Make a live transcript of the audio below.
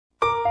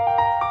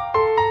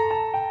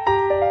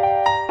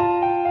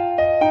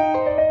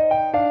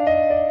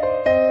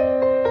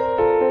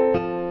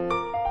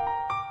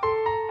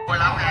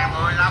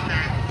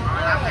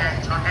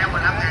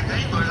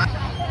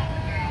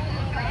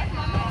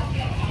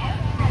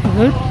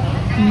Good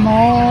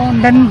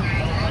morning,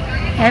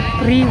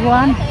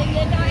 everyone.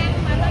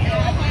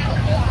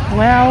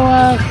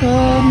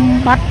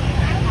 Welcome back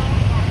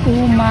to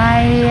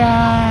my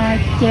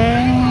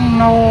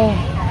channel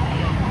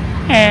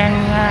and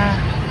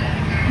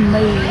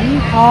My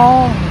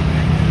Tho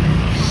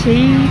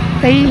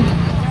City.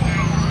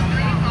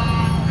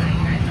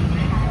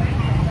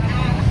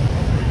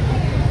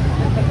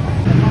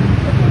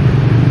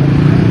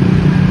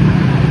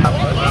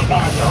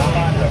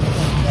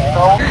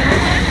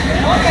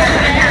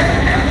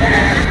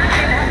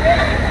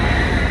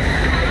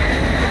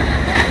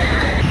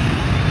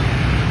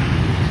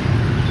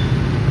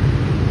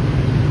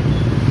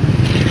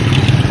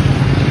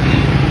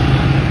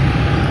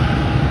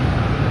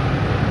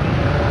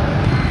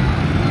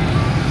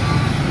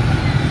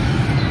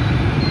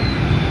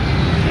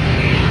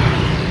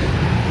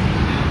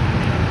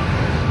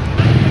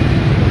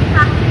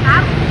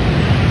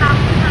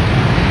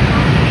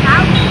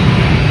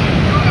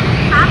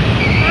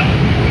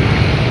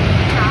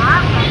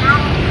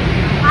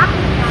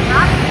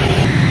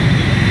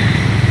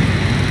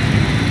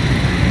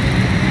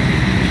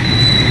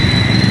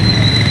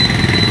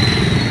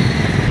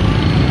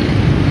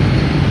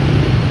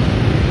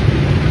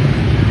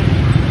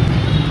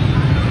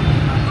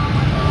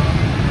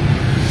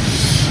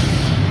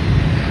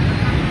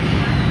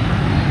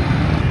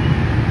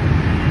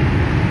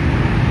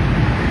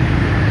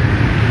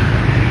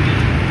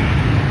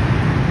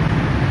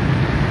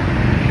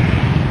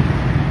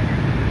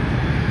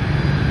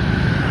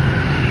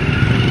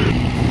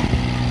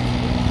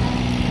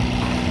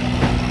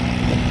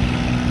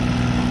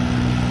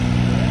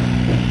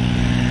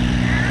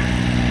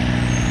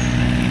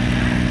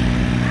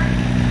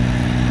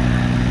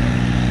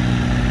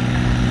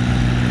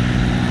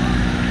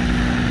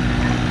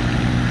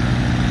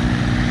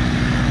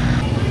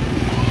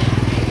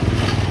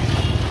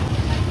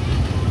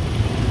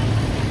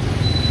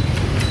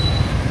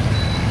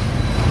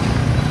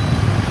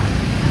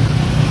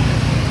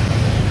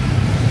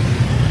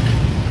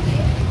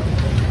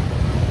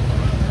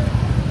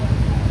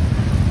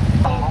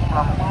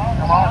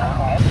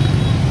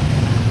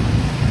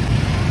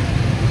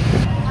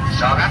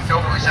 Sò gác chú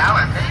 16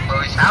 ngàn ký,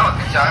 16 ngàn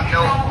ký sò gác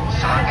chú.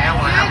 Sò keo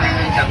 15 ngàn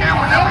ký, sò keo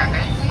 15 ngàn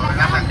ký,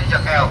 15 ngàn ký sò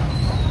keo.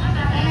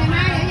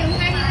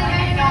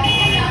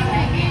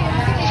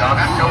 Sò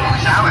gác chú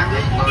 16 ngàn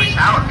ký,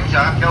 16 ngàn ký sò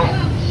gác chú.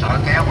 Sò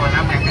keo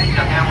 15 ngàn ký,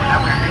 sò keo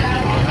 15 ngàn ký,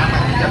 15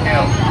 ngàn ký sò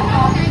keo.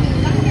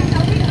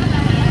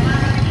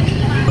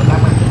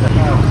 15 ngàn ký sò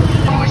keo.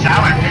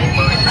 16 ngàn ký,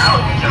 16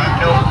 ngàn ký sò gác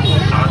chú.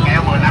 Sò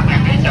keo 15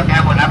 ngàn ký, sò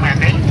keo 15 ngàn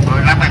ký,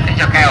 15 ngàn ký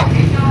sò keo.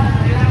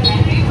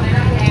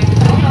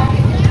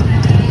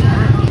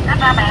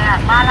 Ba bè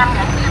 35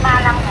 ngàn,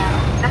 35 ngàn,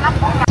 cái nắp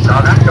 400. Sò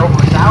gác chú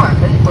 16 ngàn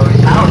ký,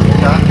 16 ngàn ký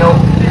sò gác chú.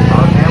 Sò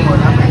keo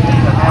 15 ngàn ký,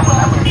 sò keo 15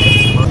 ngàn ký.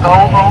 Câu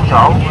câu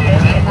sổ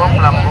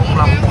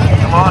 45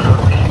 cái mó được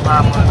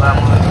 30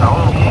 sổ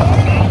luôn.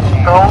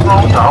 Câu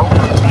câu sổ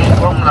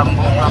 45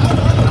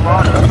 cái mó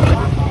được.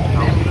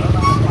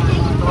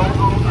 Câu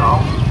câu sổ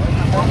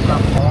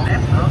 45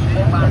 ép nữa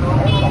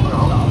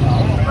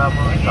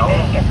 30 sổ.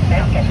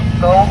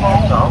 Câu câu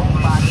sổ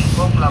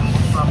 45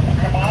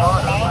 cái mó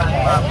được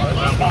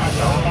 30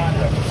 sổ.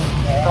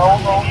 Câu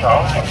câu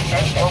sổ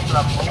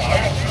 45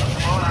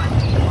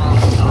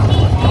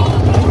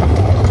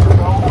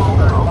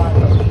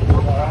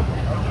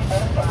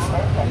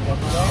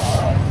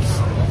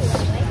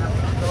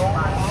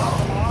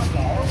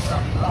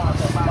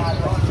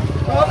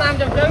 có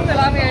 500 trứng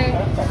 15 ngàn.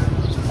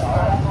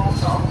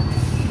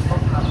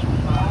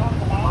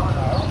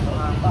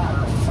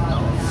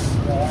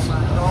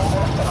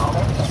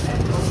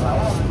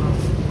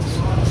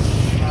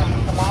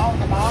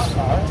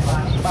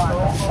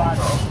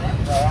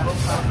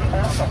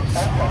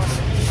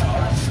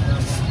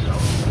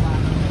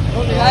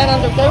 Cô chị lấy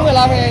 50 trứng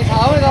 15 ngàn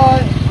thảo đi thôi.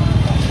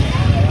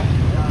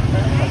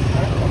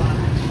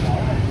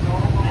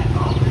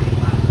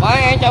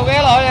 Mấy ngàn chầu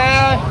ghé lại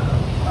nha.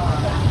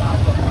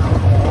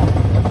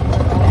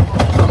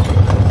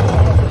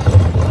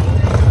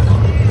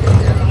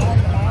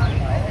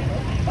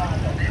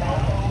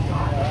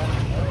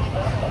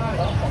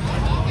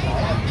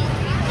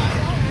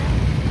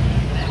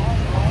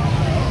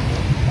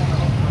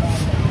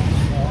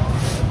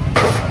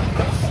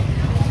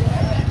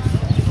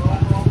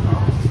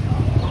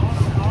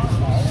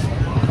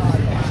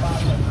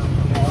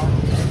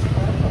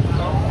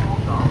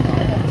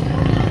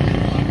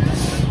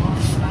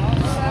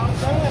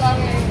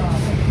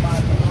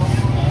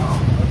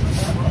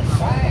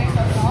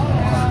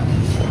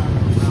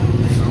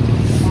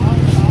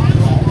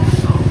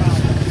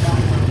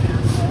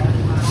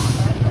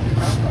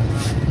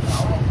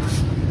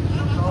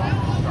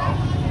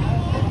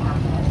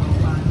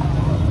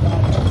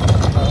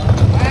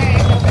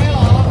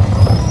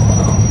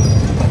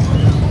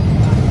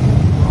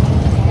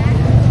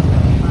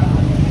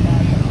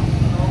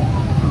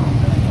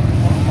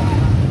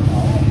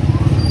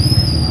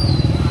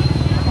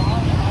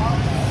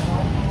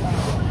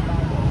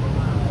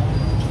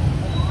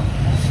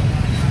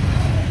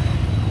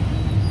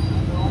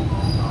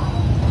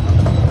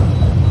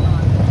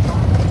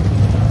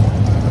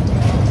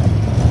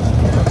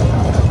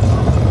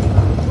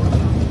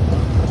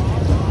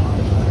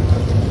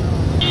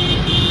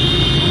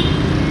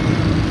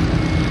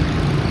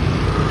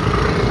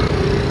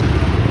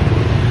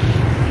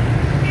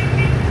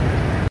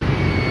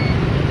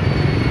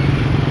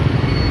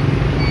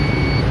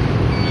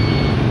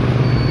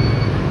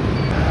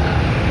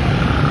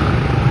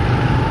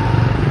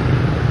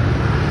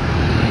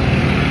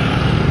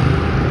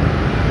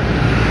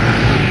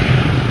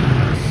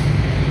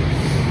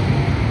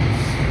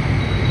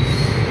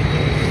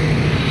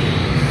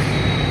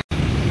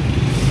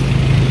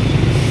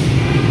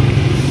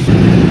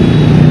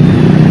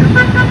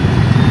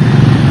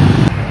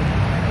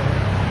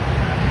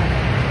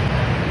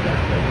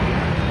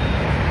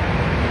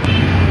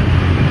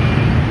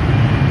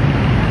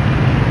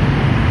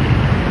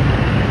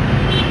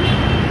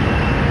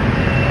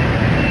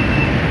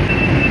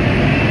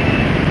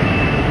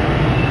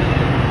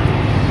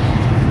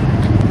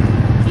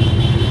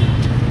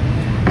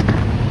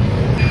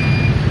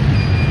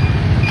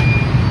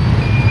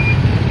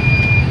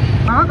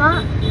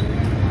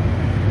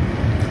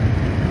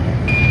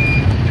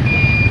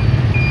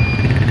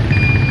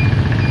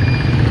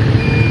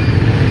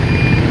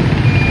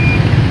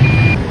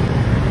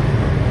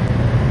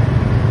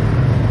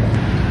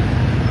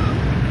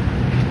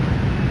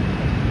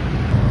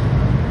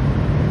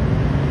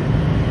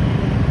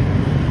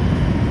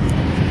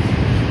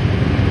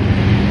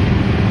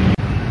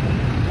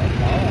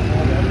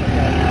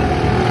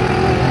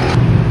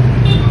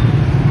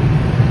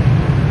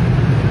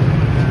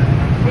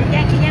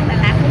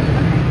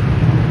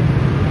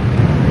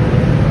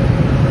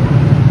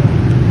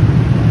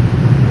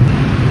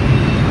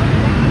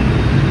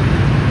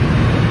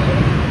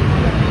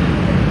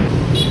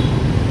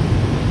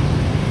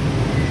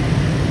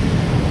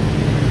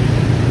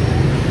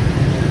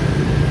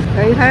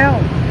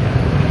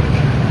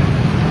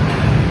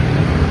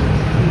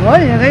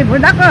 thì khi bữa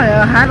đất đó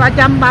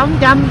 200-300,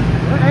 300-400,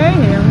 ế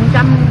thì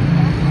 100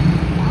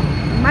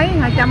 mấy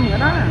 200 rồi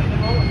đó.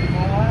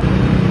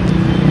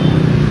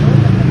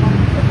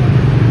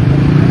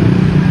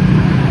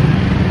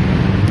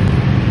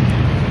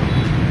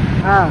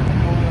 À.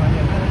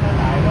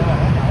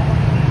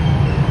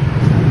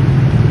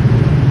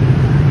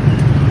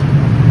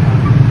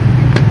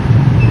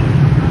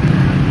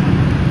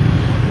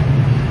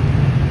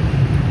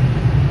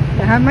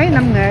 Hai mấy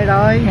năm nghề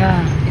rồi.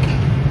 Dạ.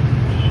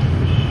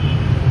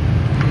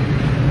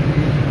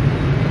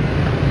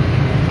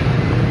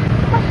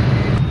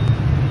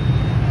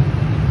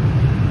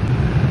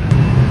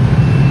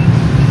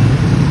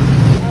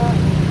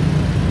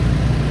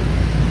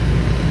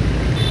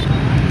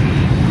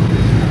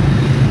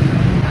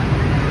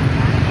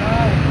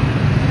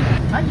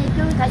 Bởi vì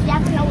chưa thời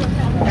gian lâu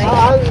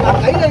rồi. Làm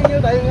kỹ đi,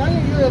 nhiêu tiền đó,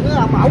 nhiêu cái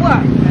làm mẫu à.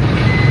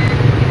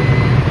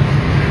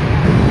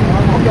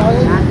 Một giờ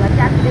đi. Rồi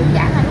Trang đi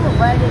giảng anh uống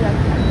bê đi rồi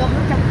ăn cơm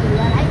nước trong chiều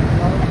ra đấy.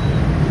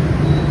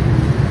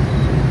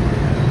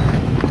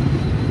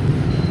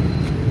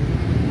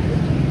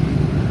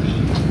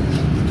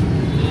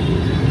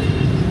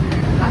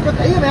 Làm cho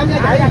kỹ cho em nha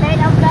chị. Ở đây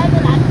đâu kê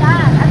tôi làm cho.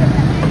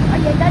 Bởi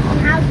vì đến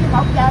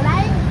 1 giờ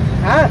đấy.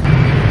 Hả?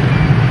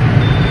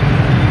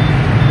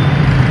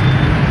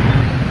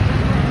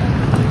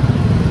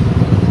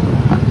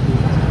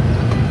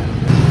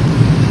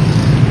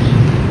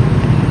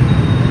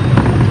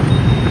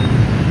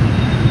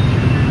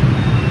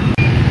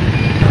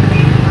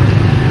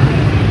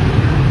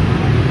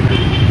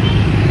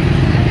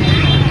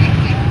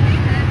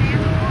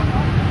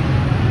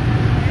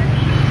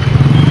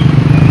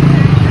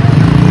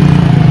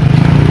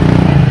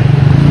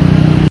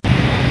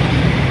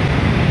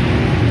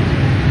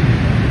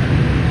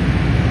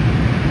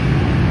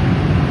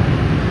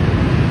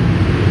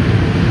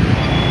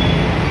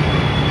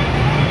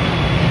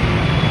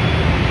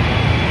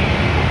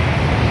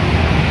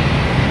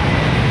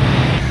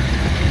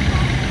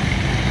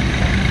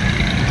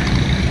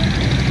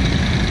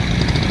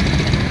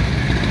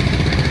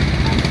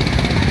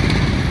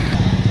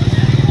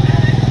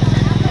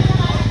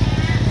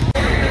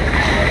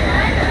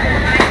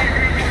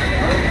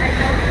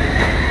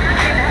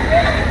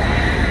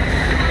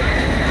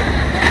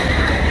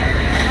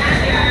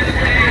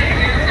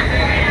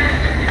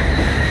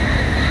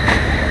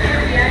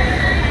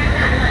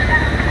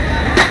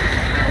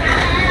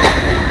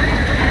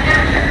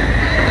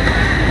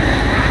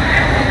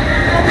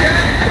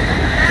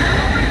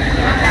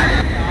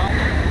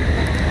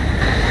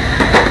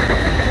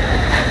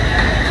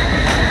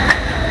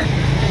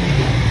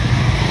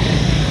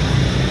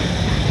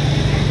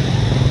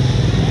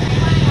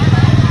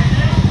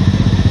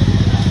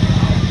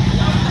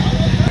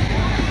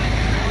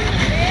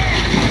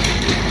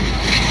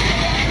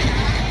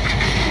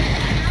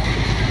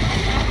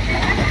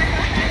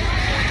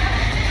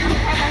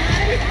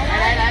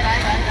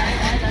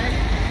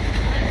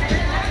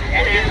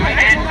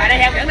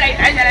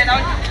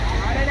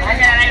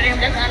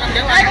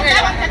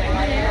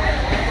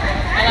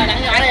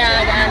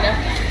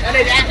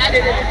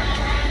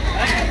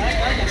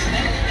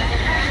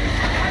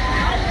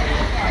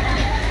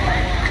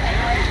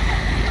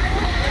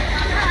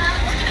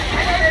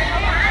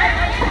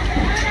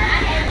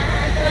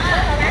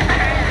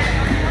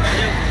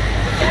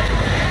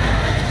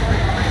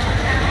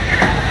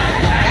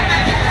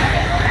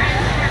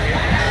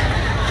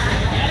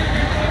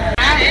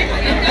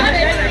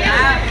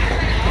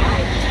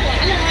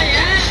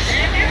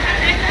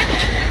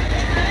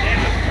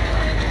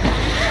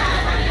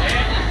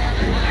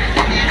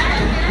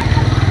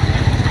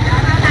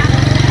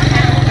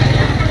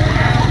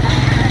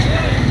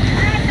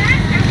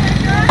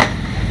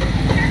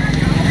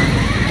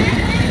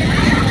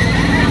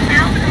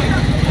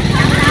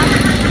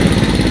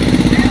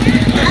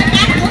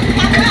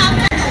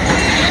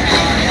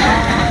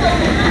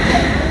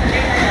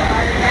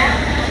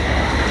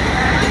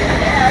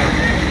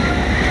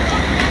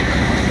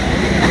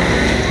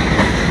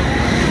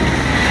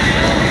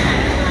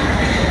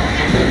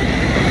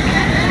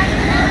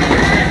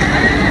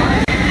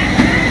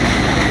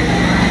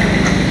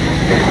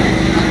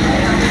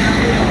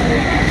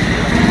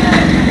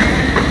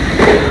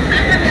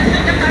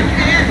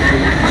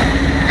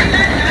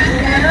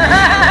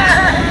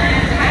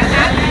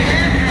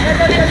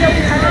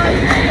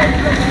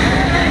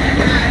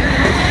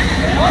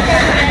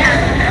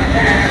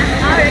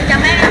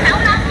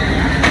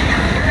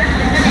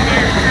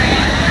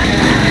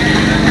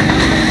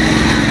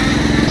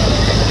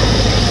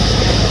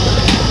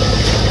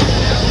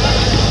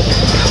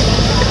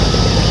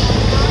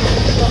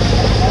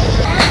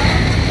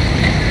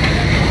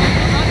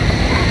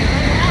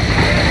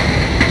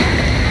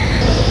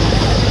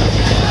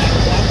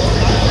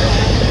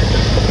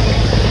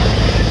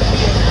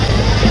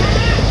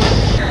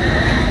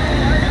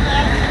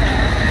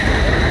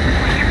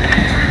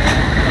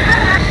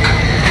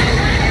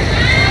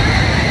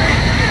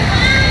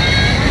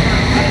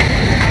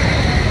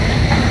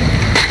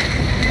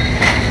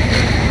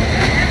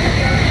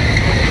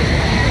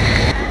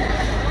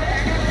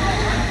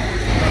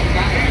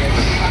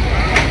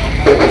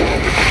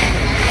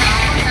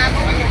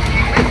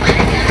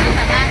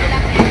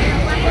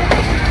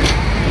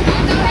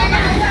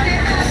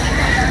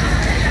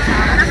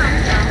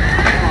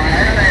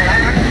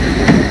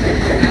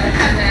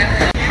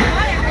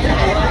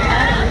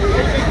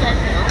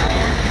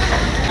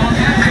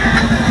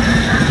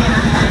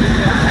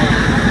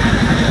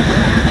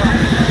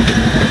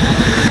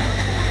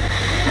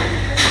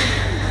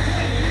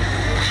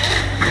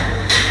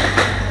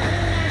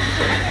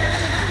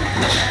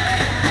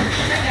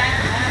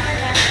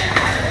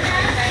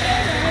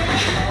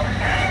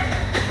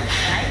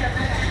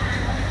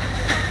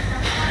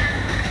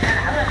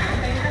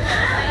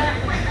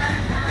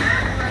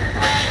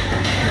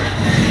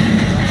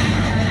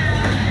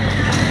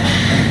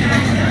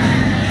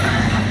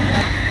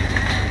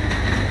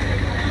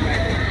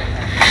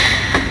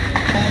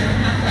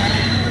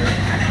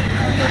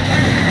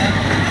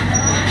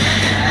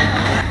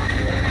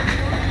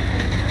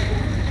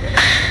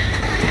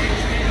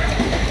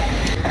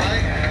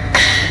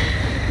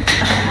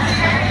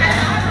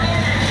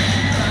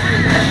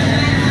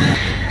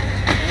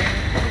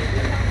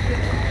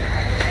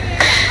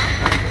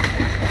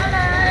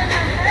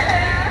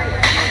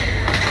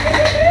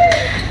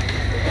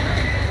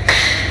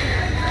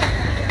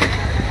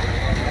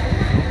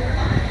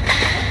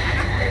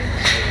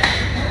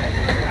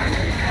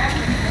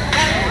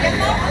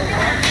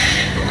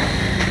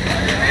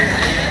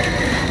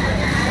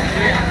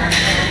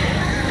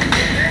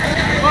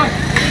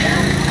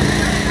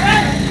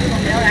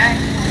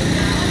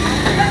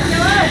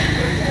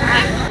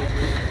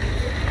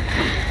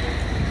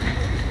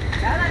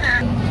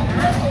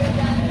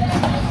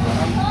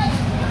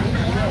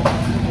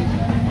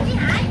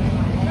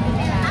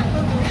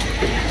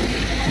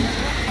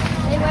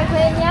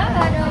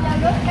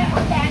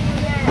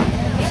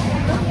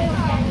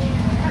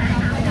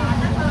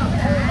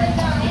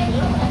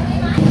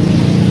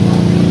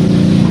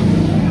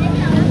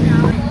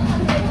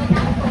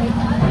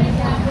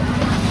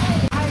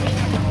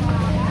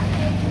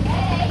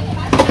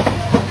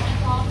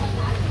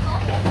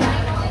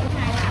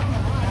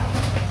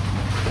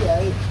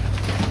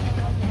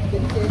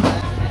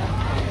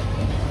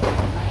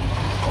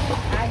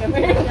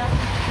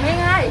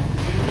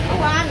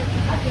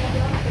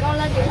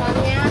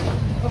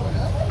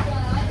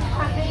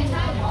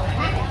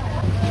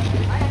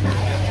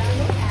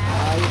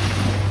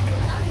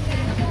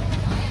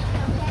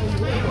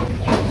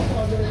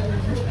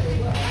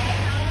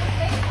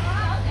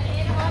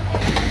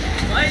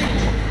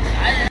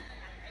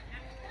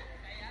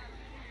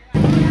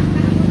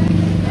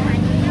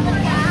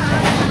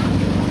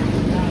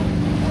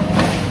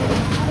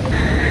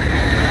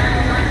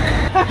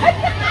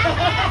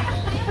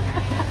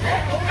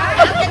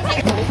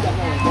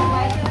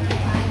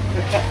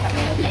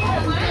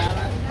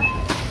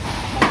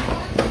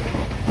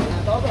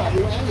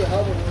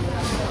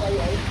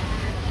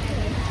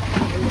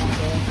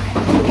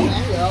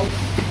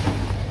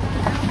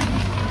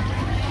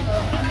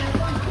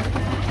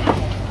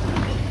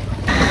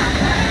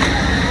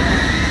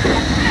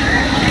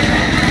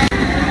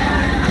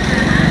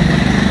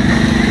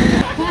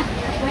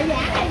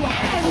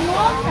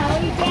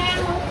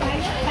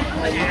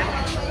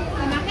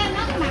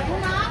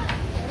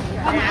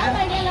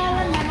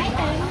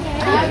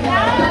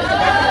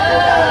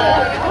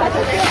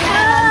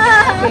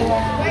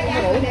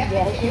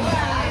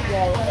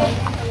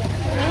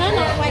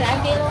 Quay lại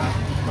kia luôn.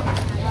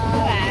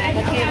 Và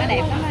bên kia nó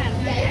đẹp lắm anh.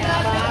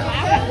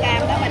 Áo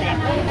cam đó mà đẹp.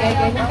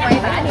 Chị quay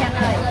bả đi anh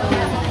ơi.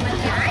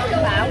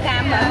 Áo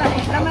cam đó mà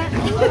đẹp lắm á.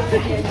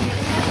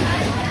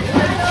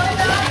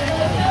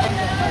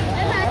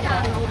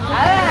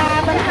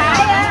 Ở bên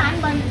Thái á,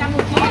 anh bên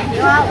Campuchia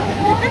chịu không?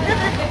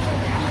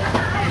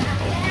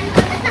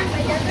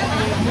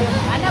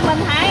 Anh ở bên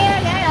Thái á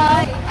gái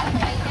ơi.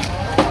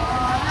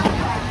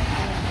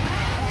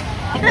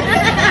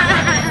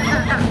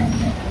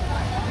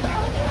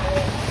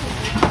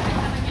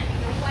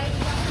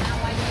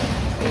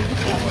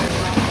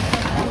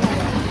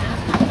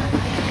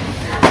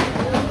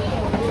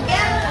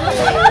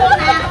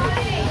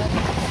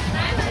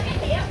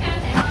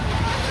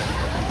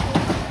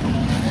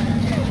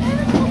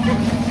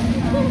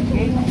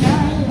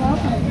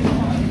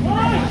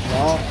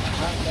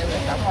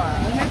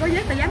 Mày có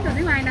viết tao dám cho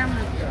tiếng Mai năm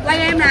nè. Quay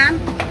em nè anh.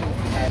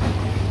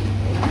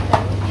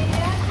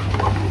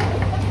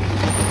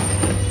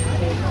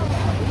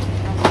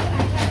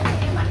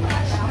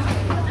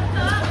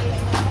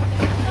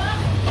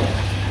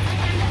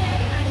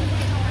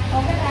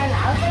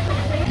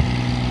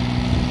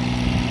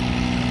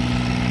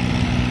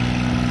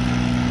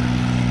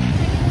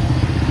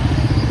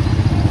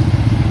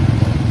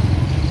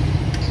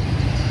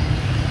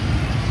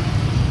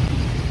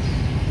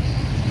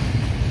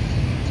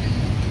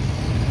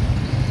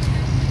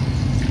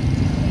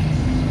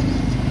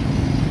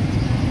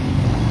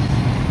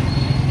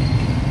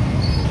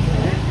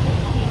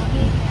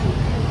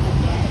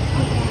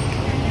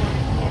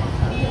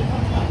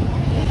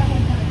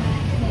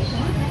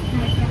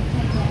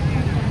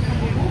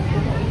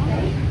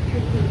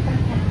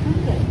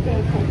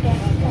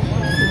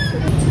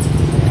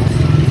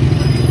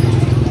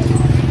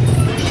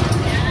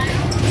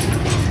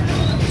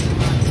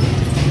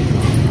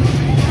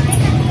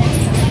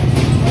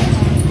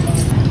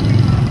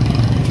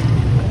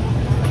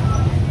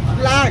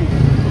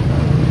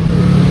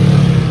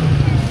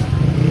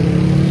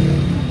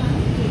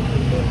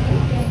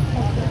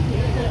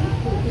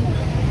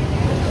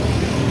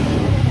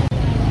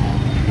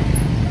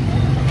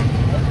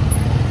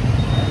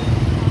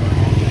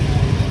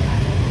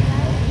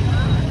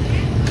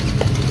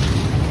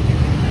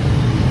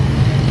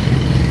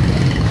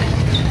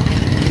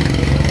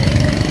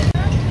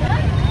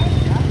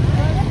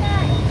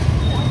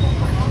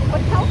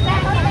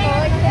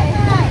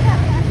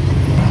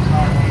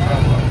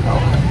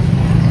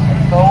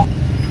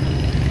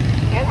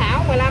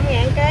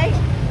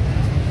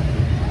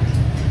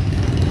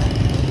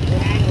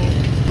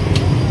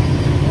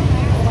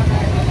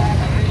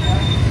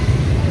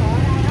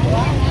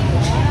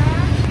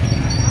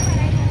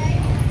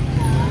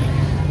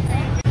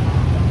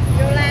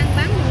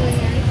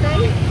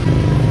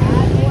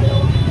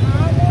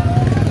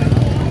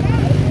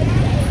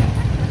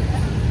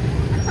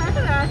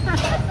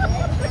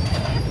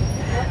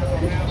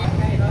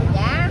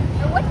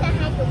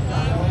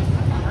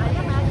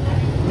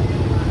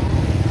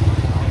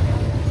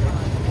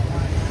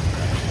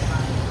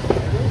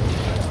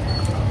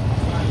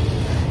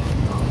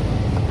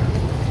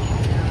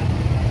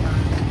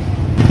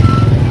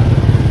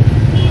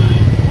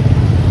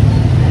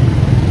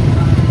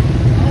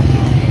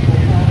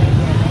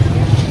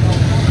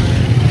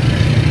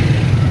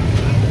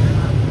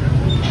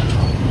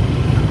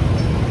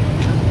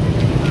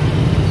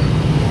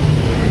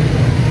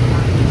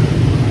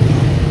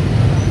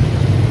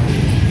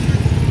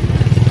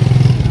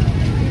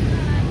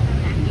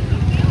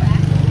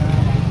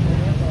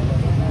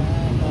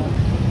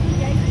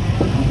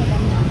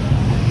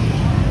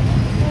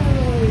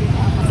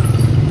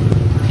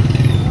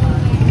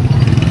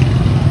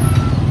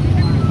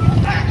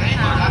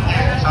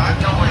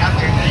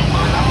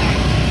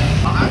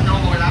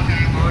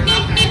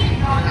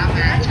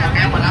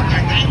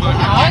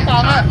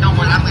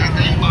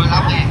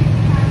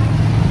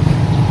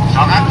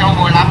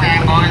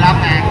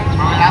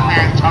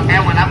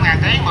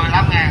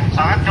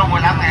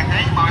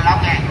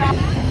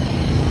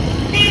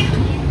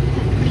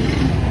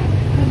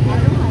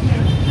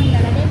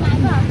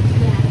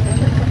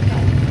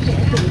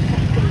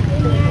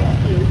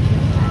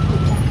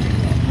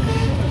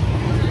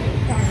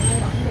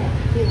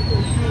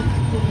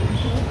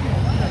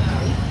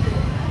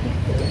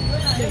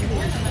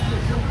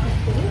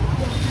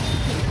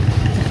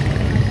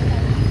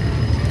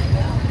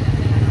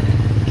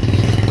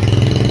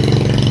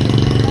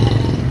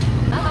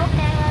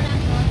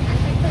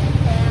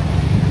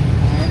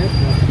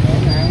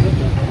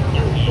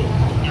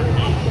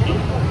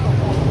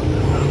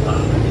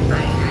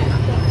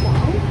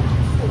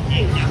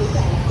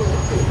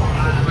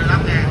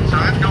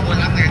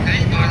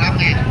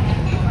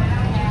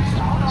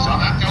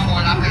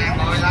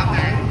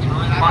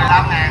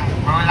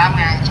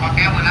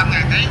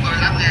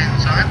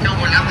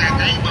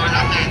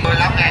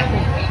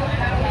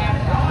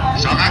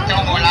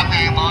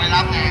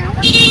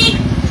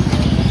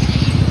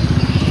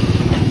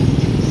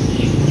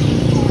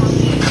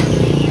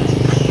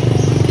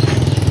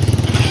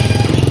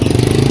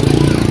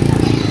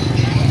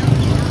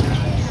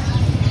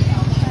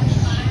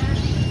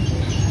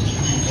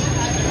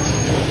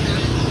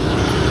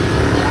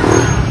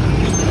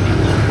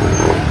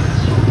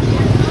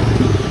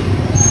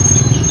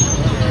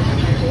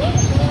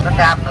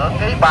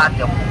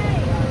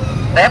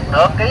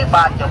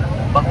 30,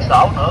 bật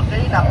sổ nửa ký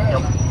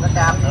 50, nó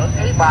cam nửa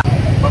ký 3,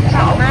 bật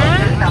sổ nửa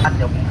ký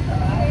 50,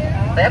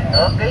 tép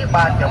nửa ký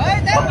 30,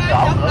 bật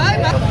sổ nửa ký,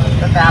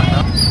 nó cam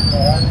nữa,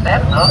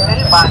 tép nửa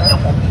ký 30,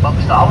 bật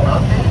sổ nửa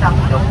ký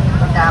 50,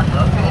 nó cam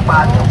nửa ký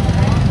 30,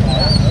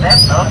 tép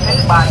nửa ký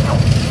 30,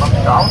 bật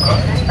sổ nửa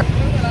ký 50.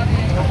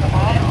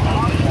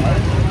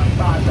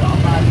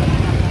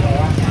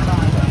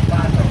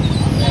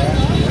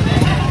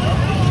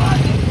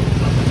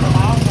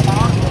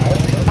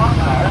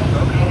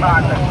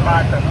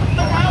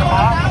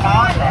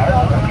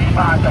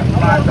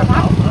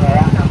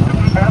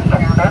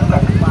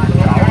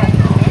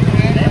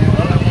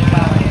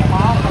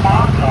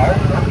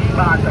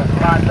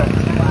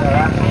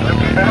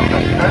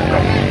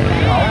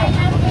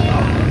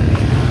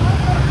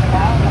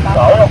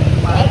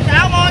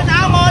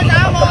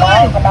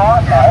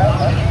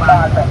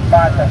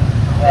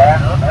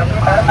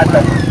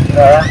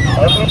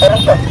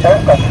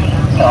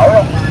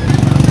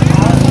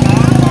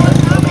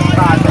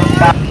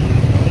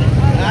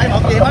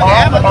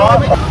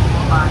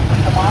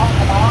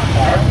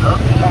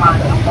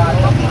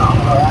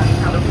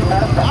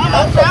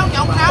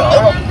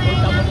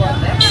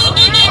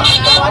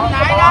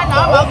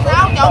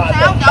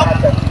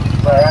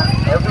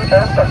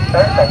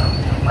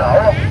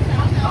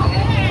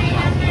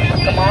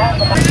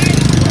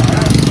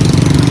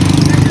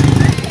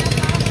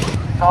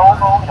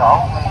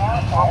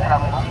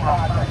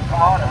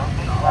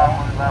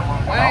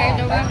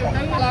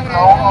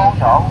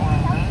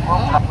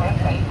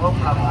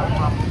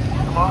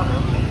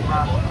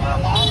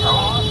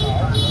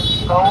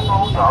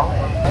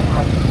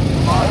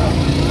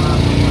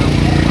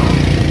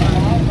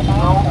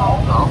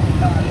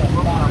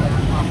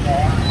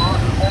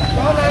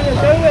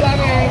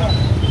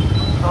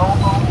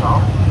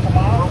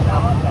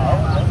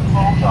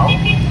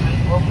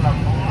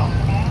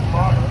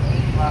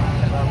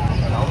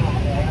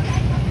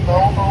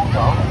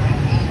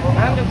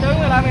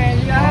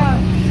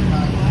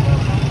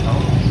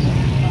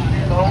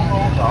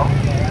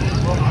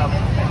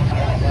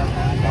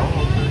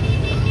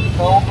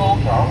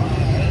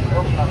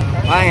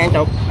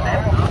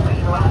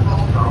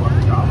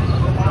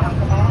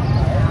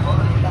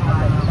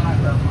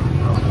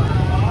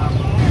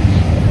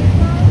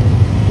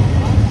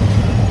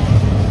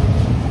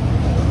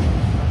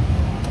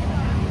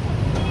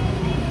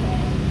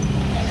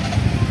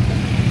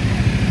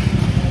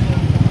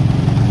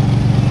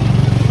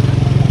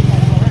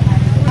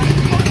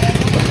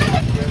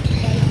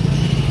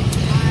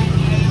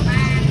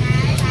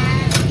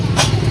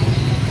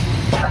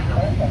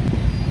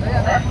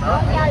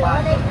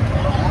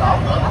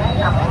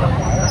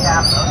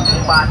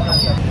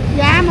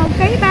 Dạ 1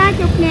 ký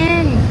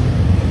 30.000.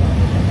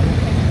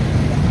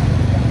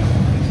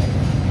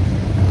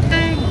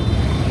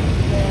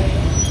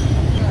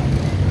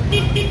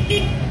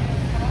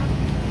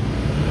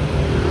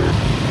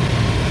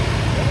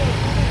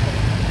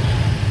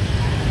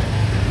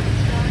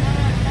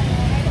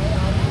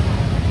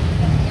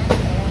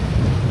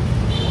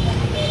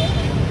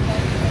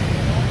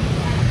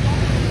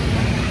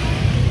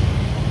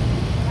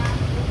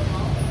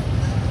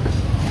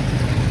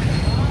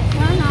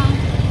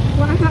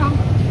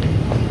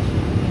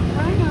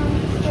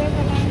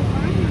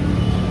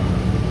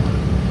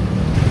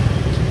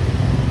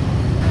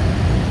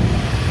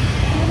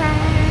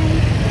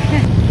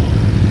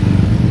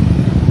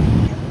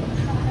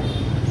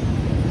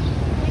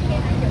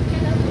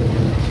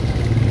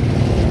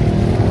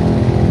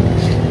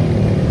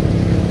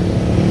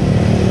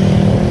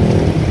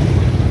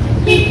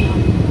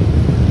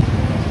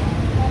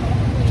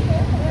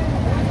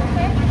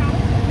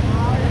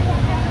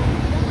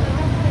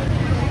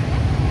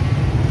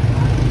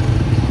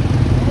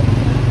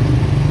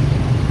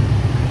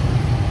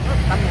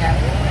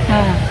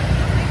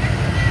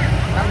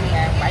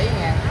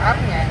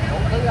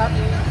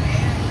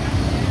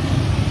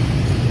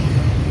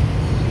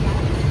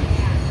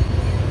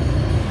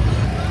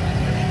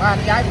 Ba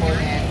trái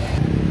 10.000.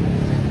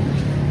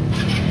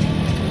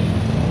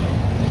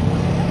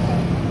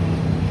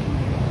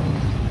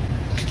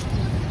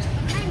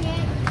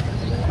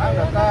 Bán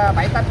được có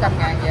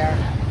 700-800.000 giờ.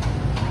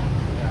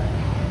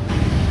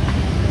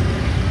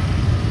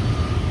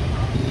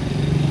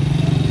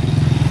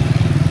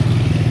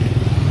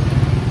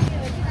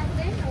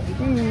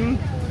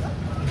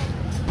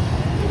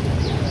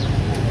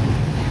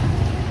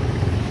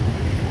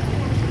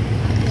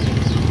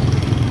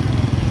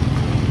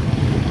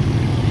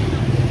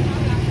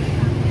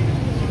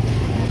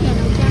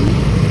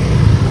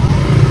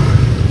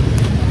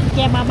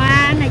 Chè bà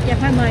ba này, chè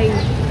khoai mì.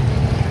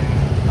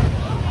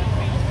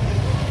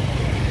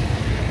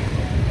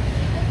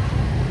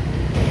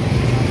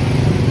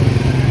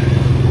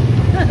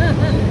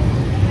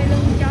 Quay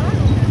lưng chó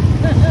luôn.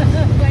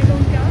 Quay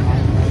lưng chó.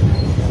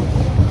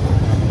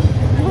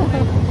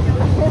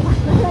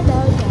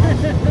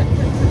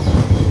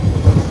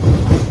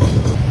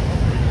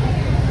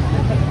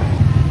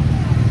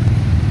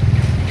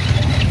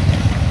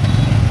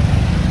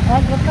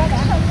 Rồi, có đã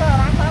không có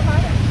bán thôi.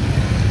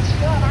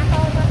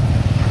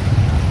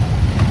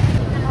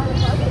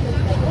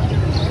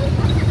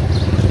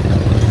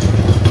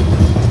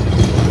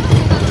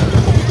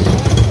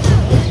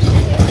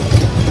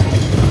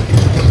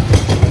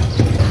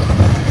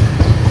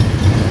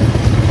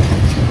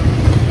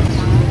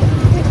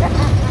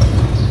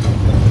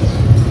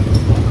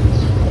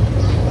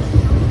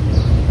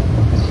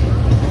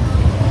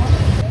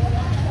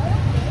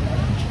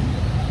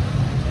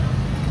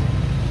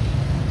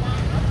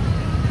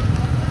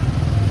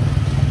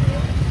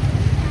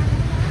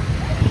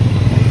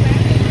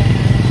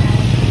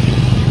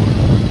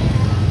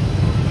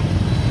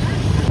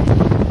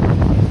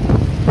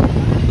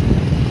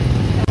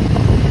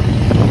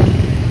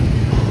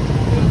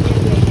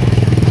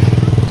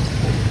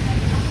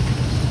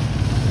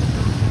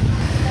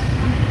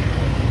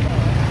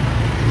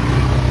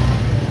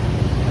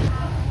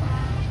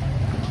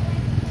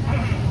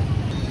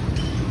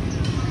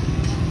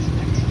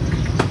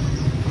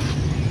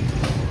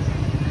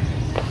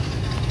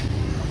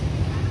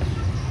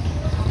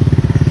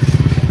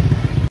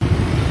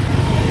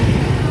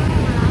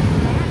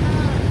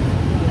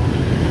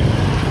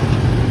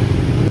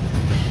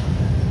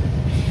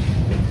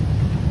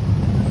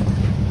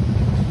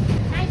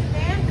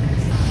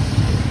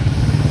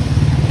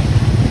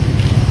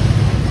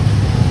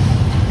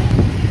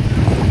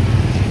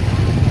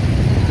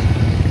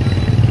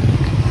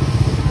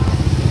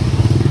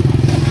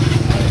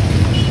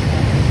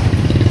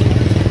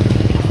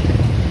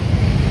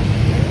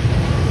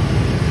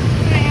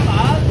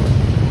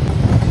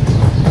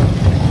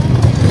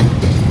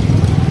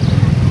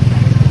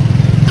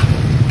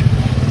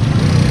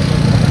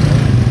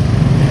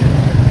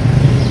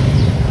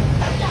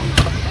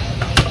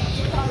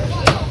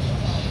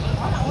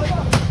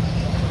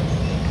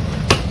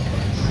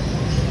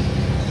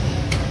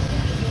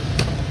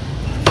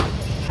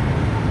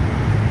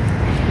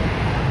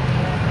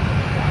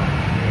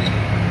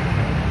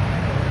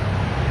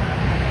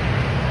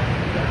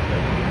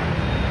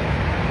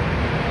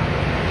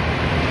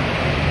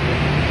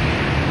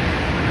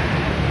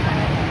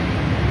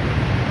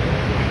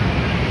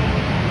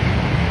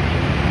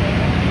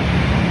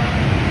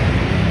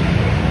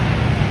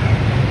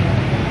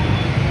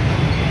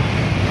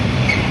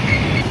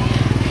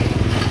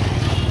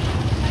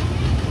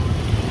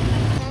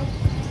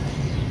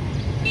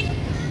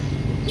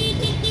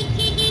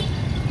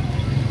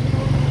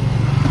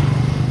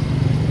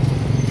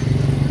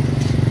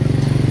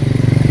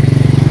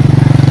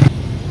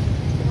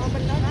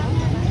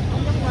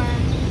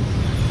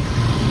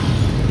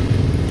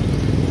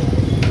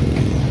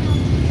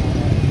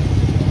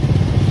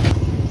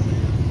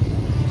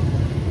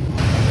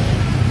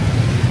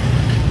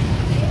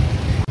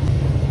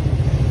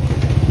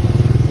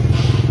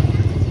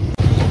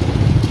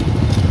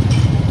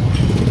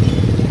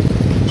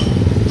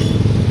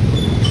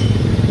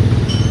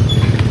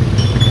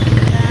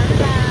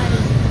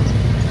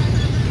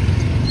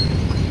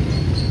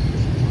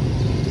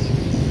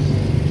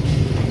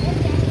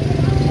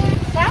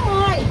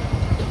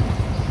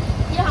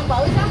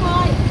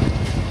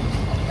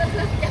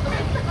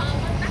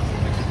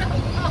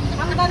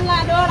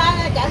 lên đưa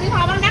ra chợ Mỹ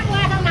Tho bán đắt quá,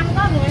 tháng 5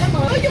 có người nó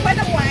 10 chứ không phải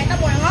tao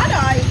hoàng hết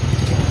rồi.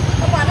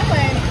 Tao hoàng nó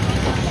về.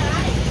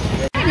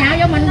 Nhạo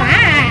vô mình bả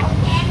à.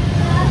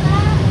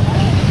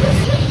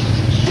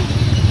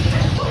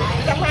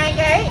 Trong 2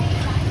 kg.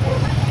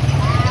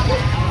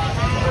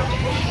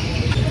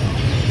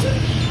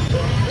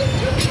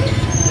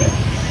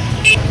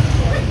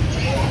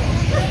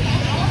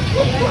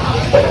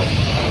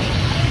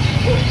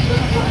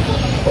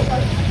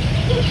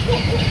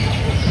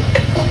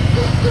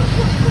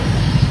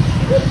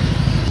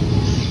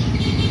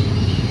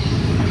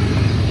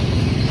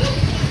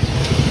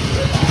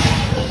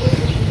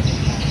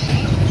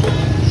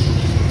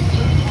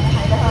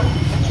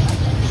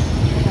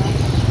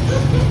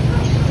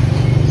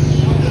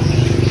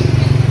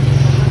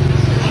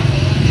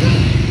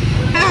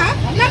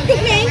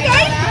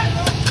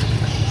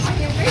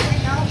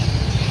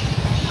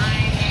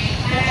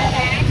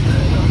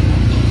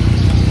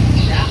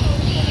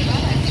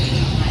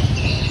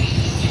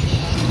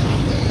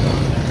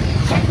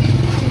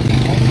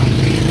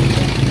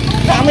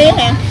 Miếng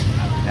nè.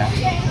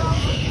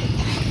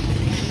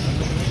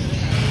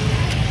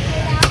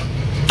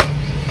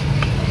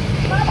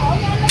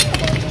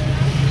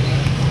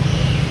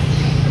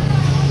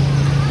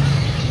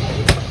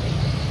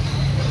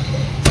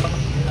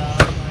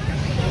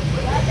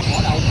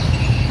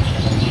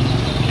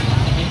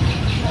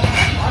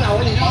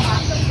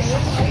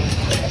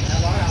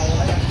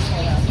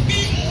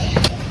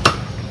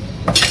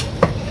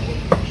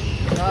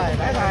 Rồi,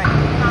 bye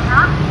bye.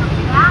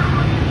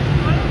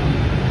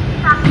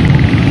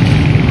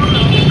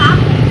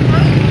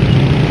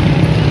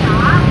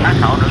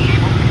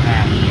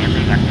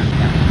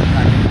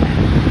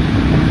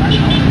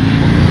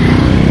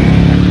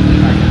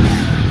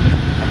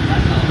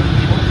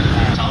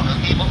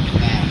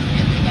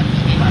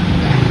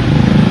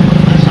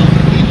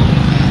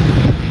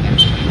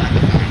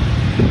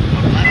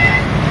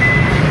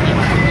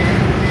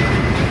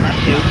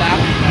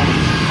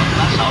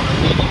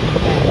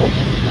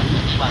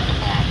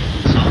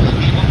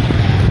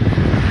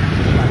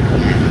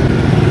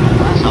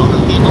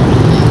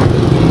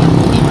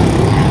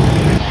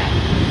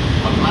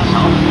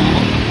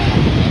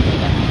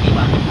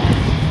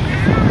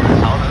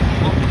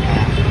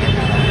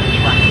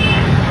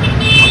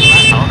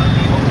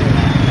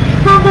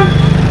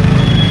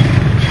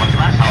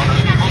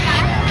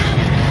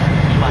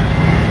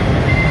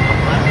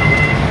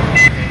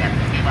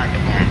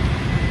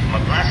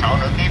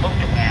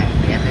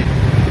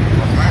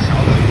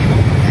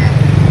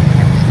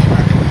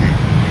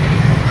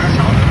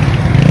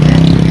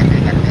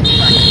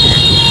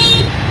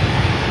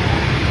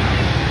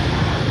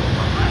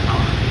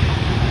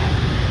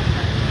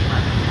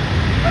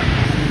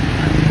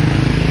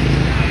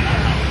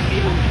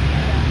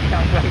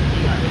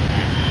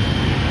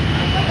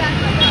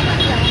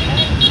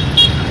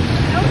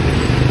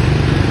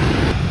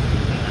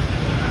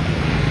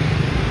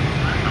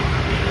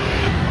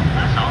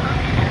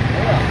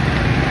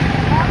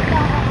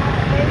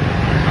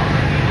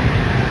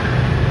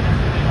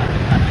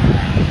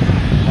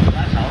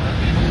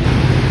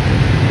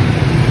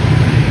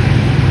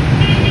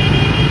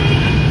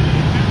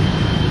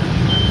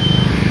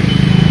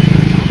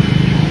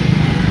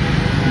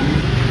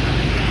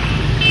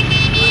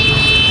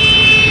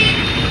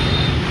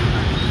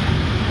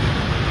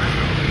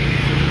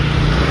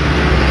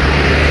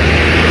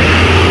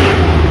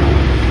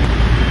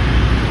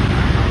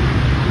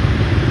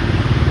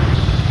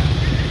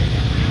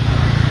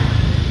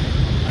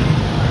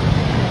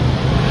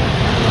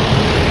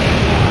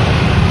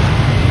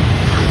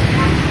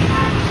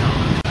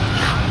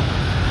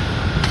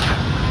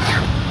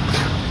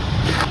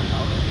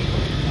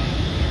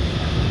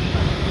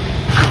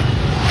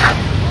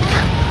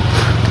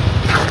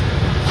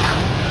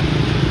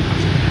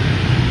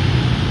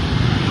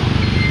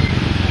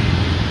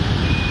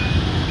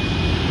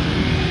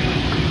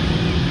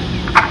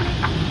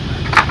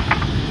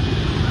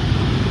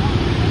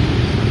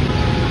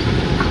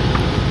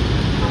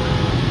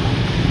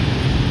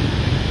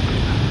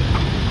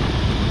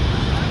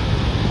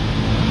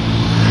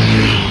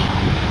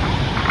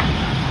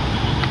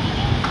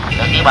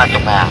 ký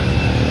 30.000.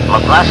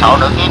 Mực lá sậu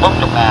nửa ký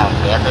 40.000,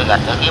 ghẹ tươi gạch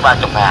nửa ký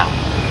 30.000.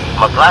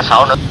 Mực lá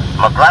sậu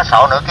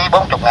nửa ký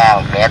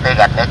 40.000, ghẹ tươi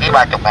gạch nửa ký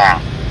 30.000.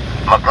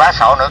 Mực lá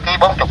sậu nửa ký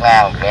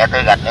 40.000, ghẹ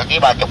tươi gạch nửa ký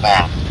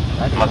 30.000.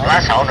 Mực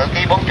lá sậu nửa ký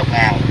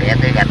 40.000, ghẹ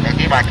tươi gạch nửa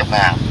ký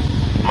 30.000.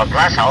 Mực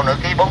lá sậu nửa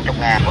ký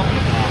 40.000,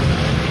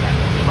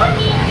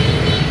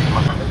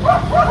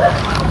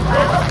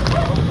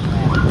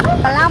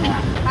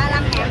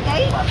 35 ngàn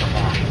ký.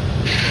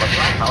 Mực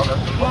lá sậu nửa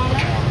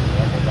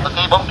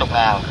ký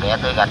 40.000, ghẹ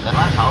tươi gạch nửa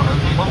lá sậu nửa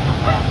ký 40.000,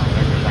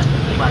 ghẹ tươi gạch nửa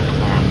ký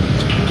 30.000.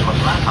 Mực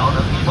lá sậu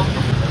nửa ký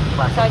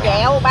 40.000. Sò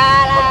dẹo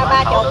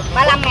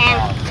 35 ngàn.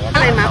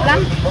 Cái này mập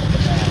lắm.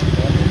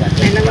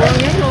 Này là ngon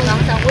nhất luôn, còn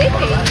sò huyết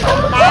thì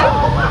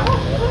báo.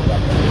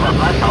 Mực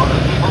lá sậu nửa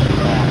ký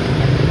 40.000,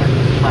 ghẹ tươi gạch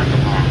nửa ký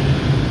 30.000.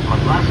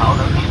 Mực lá sậu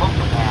nửa ký 40.000,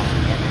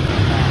 ghẹ tươi gạch nửa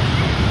ký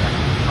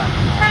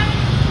 30.000.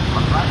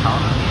 Mực lá sậu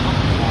nửa ký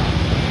 40.000,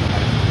 ghẹ tươi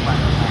gạch nửa ký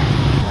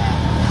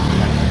 30.000.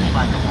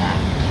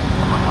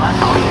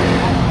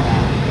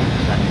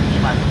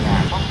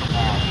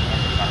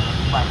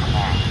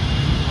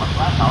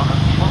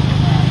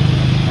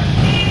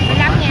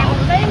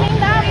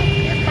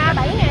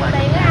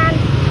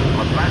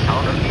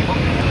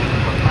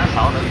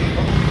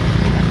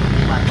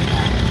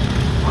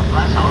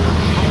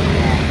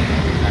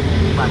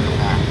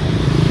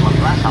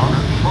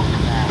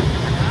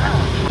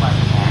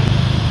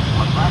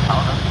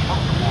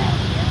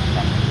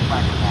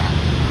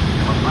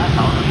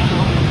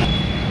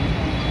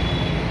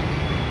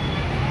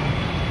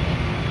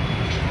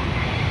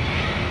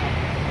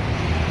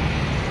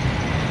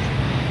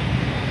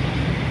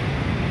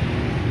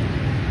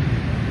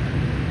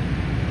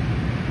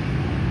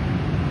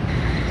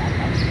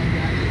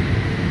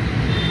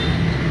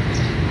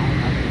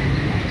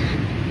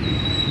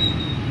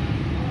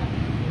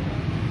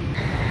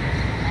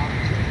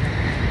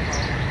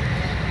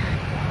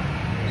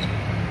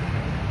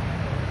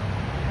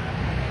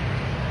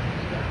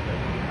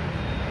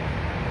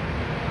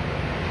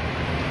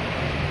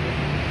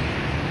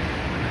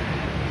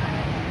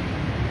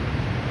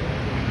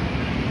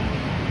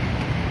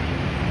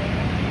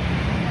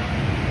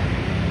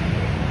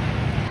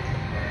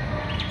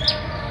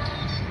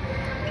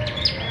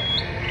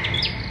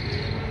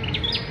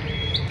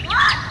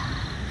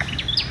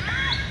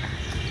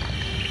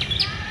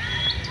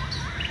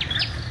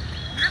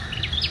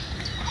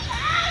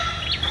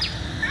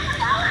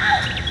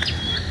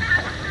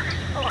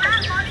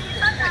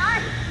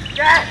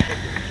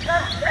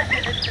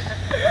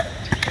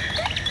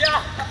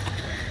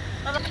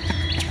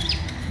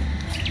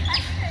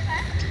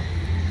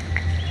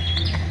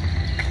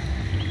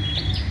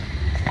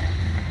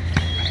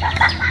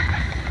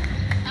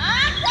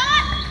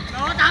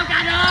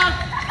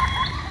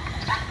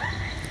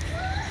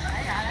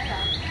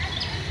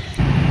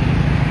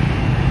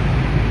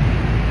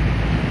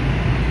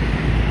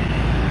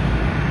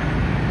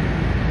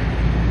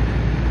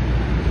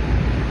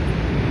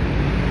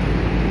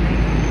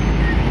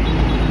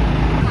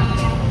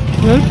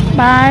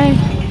 Goodbye.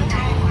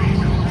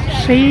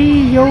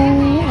 See you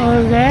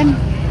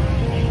again.